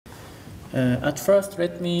At first,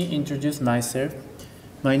 let me introduce myself.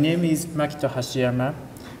 My name is Makito Hashiyama.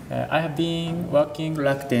 I have been working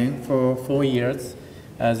Rakuten for 4 years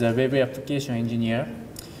as a web application engineer.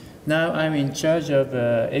 Now I'm in charge of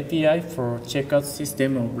API for checkout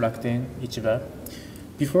system of Rakuten Ichiba.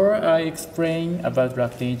 Before I explain about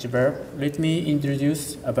Rakuten Ichiba, let me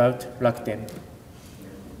introduce about Rakuten.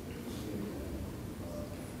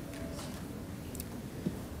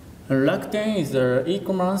 Rakuten is an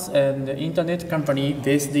e-commerce and internet company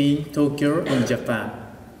based in Tokyo in Japan.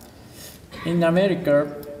 In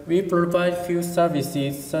America, we provide few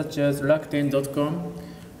services such as Rakuten.com,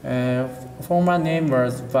 former name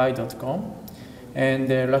was Buy.com, and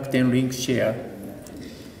Rakuten Link Share.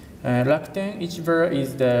 Rakuten Ichiba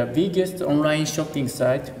is the biggest online shopping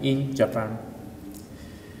site in Japan.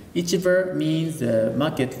 Ichiba means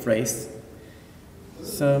marketplace.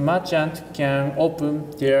 So merchants can open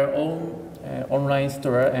their own online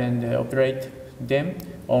store and operate them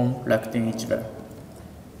on Rakuten Ichiba.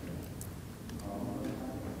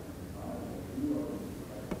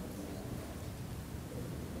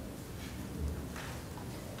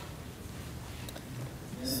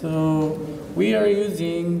 So we are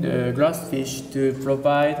using the GlassFish to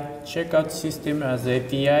provide checkout system as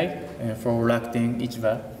API for Rakuten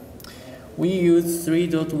Ichiba. We use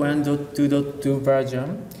 3.1.2.2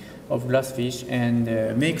 version of GlassFish and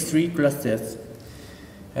make 3 clusters.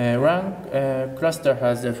 One cluster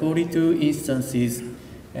has 42 instances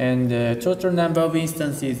and the total number of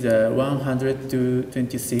instances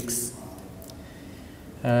 126.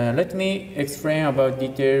 Let me explain about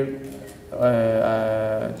detailed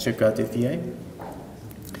checkout API.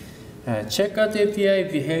 Checkout API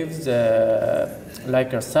behaves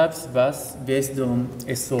like a service bus based on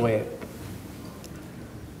SOA.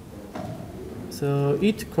 So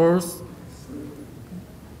it calls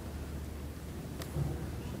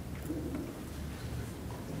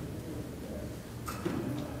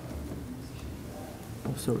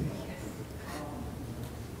sorry.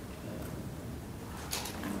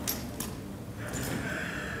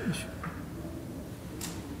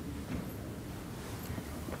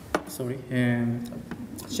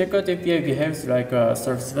 Checkout API behaves like a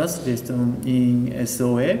service bus based on in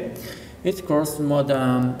SOA. It calls more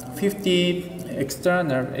than 50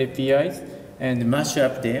 external APIs and mash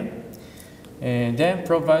up them, and then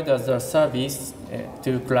provide as a service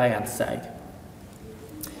to client side.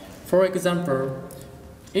 For example,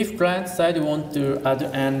 if client side want to add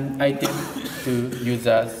an item to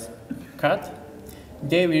user's cart,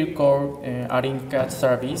 they will call adding cart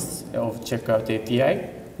service of checkout API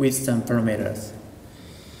with some parameters.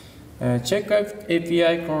 Checkout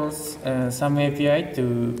API calls some API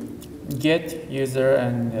to get user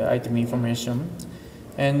and item information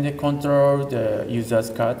and control the user's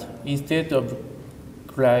cart instead of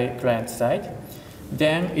client side.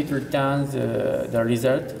 Then it returns the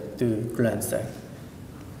result to client side.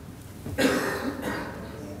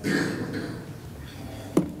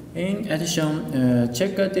 In addition,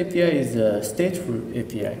 checkout API is a stateful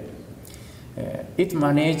API. It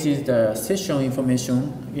manages the session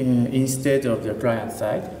information instead of the client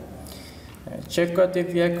side. Checkout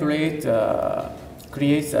API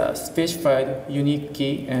creates a specified unique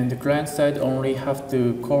key, and the client side only have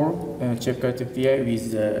to call checkout API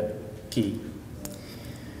with the key.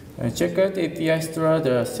 Checkout API stores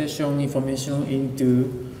the session information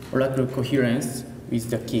into Oracle coherence with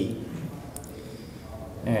the key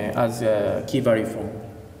as a key value form.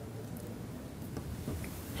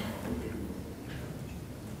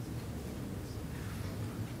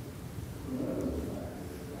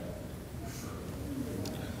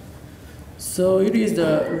 So it is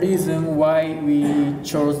the reason why we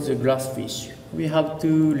chose the GlassFish. We have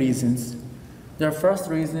 2 reasons. The first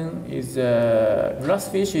reason is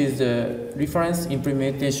GlassFish is the reference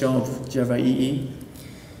implementation of Java EE.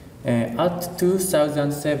 At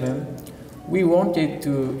 2007, we wanted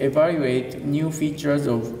to evaluate new features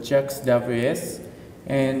of JAX-WS,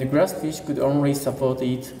 and GlassFish could only support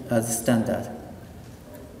it as standard.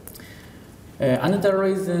 Another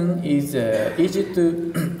reason is easy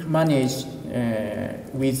to manage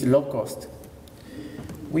with low cost.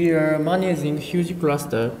 We are managing huge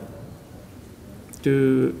cluster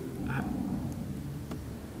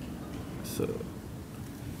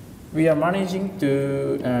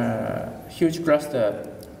huge cluster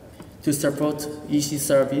to support EC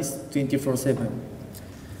service 24/7.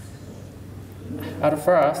 At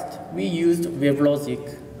first, we used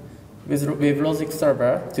WebLogic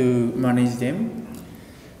server to manage them,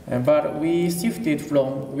 but we shifted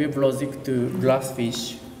from WebLogic to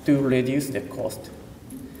GlassFish to reduce the cost.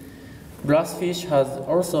 GlassFish has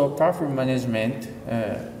also powerful management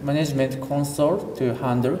console to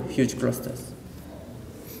handle huge clusters.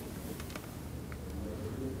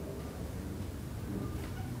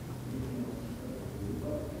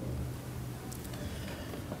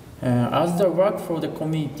 As the work for the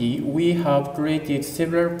community, we have created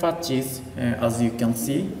several patches, as you can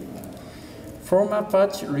see. From a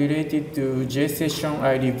patch related to JSession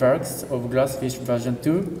ID bugs of GlassFish version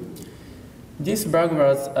 2, this bug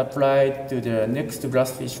was applied to the next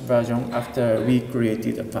GlassFish version after we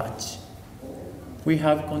created a patch. We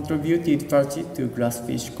have contributed patches to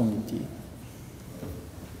GlassFish community.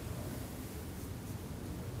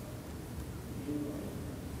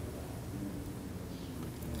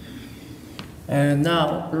 And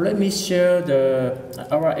now, let me share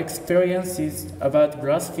our experiences about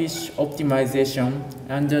GlassFish optimization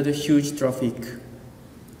under the huge traffic.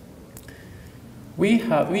 We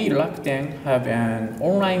Rakuten have an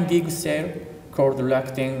online big sale called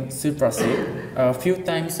Rakuten Super Sale a few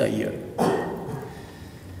times a year.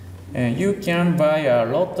 And you can buy a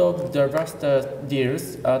lot of diverse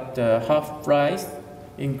deals at half price,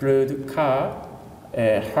 include car,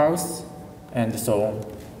 house, and so on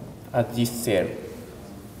at this sale.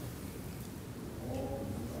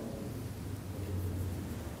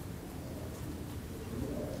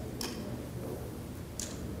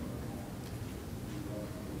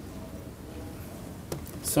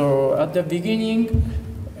 So at the beginning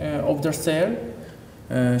of the sale,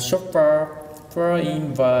 shoppers pour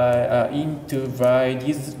in to buy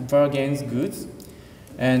these bargain goods,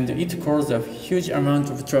 and it caused a huge amount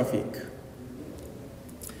of traffic.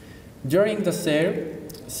 During the sale,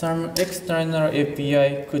 some external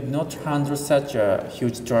API could not handle such a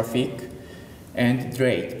huge traffic and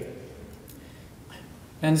delayed.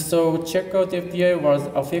 And so checkout API was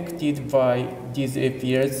affected by these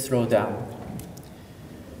APIs slowdown.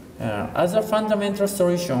 As a fundamental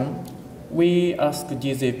solution, we asked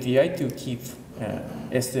this API to keep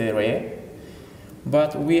SLA,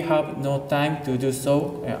 but we have no time to do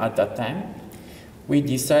so at that time. We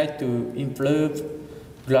decided to improve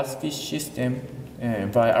GlassFish system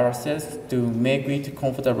by ourselves to make it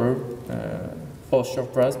comfortable for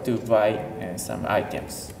shoppers to buy some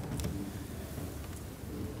items.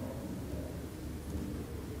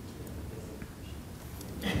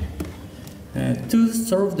 To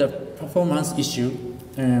solve the performance issue,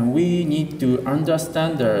 we need to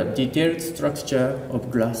understand the detailed structure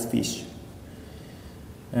of GlassFish.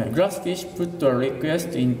 GlassFish put a request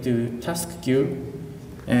into task queue,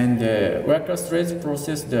 and worker threads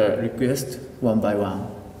process the request one by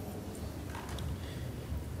one.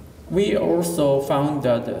 We also found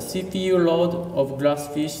that the CPU load of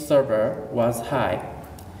GlassFish server was high.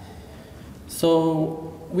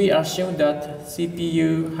 So we assume that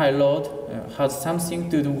CPU high load has something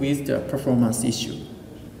to do with the performance issue.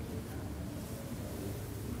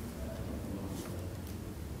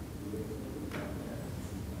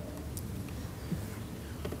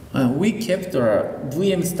 We kept a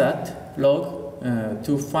VMstat log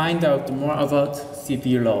to find out more about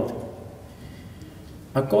CPU load.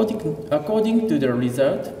 According to the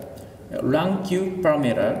result, run queue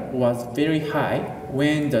parameter was very high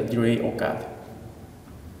when the delay occurred.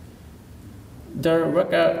 The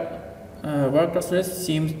worker threads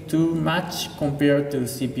seemed too much compared to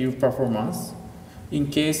CPU performance in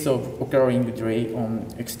case of occurring delay on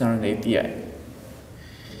external API.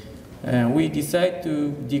 We decided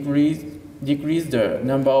to decrease the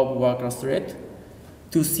number of worker threads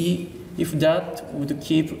to see if that would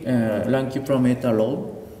keep run queue parameter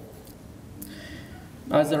low.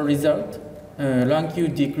 As a result, run queue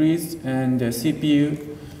decreased and the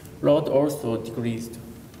CPU load also decreased.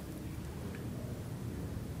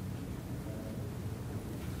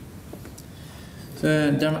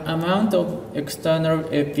 The amount of external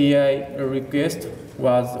API requests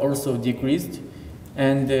was also decreased,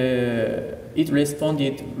 and it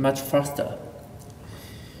responded much faster.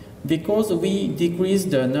 Because we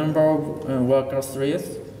decreased the number of worker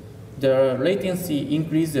threads, the latency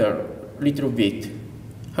increased a little bit.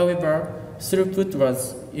 However, throughput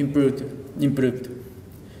was improved.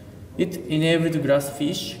 It enabled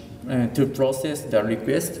GlassFish to process the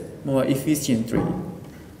request more efficiently.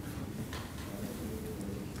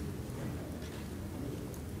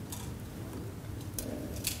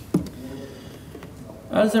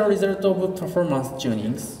 As a result of performance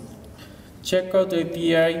tunings, checkout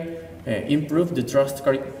API improved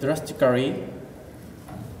drastically.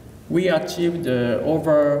 We achieved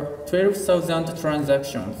over 12,000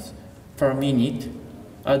 transactions per minute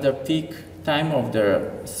at the peak time of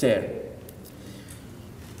the sale.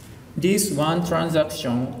 This one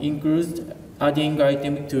transaction includes adding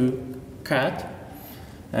item to card,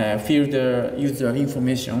 fill the user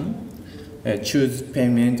information, choose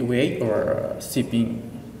payment way or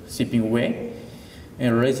shipping way,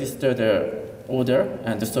 and register the order,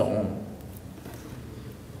 and so on.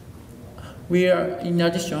 In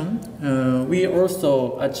addition, we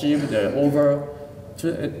also achieved over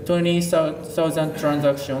 20,000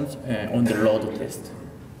 transactions on the load test.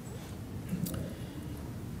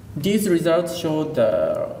 These results show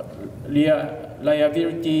the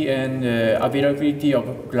reliability and availability of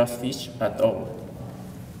GlassFish at all.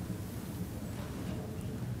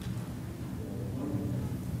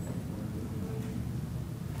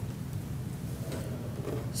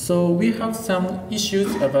 So we have some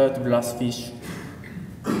issues about GlassFish.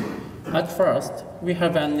 At first, we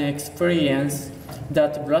have an experience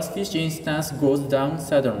that GlassFish instance goes down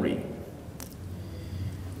suddenly.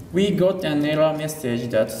 We got an error message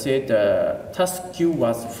that said the task queue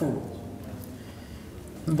was full.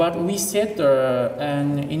 But we set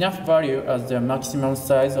an enough value as the maximum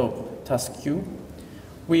size of task queue.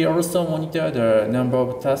 We also monitor the number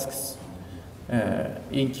of tasks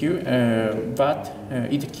in queue, but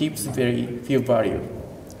it keeps very few value.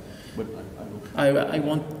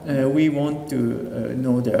 We want to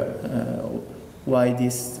know why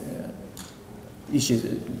this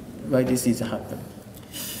is happening.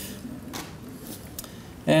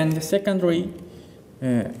 And secondly,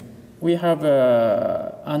 we have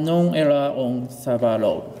a unknown error on server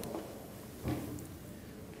load.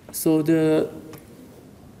 So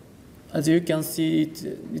as you can see,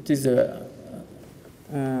 it is a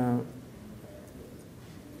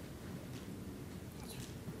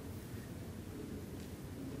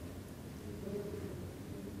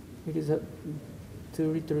it is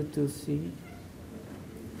too little to see.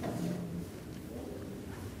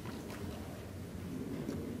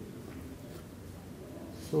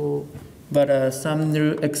 So, but some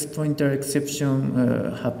new pointer exception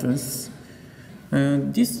happens.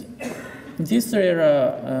 This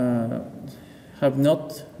error have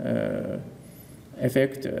not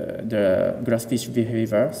affect the GlassFish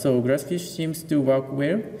behavior. So GlassFish seems to work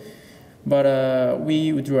well, but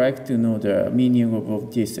we would like to know the meaning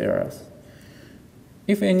of these errors.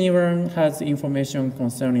 If anyone has information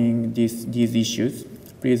concerning these issues,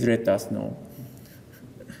 please let us know.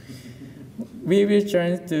 We will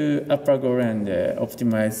try to upper goal and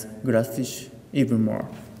optimize GlassFish even more.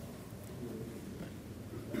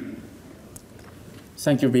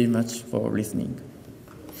 Thank you very much for listening.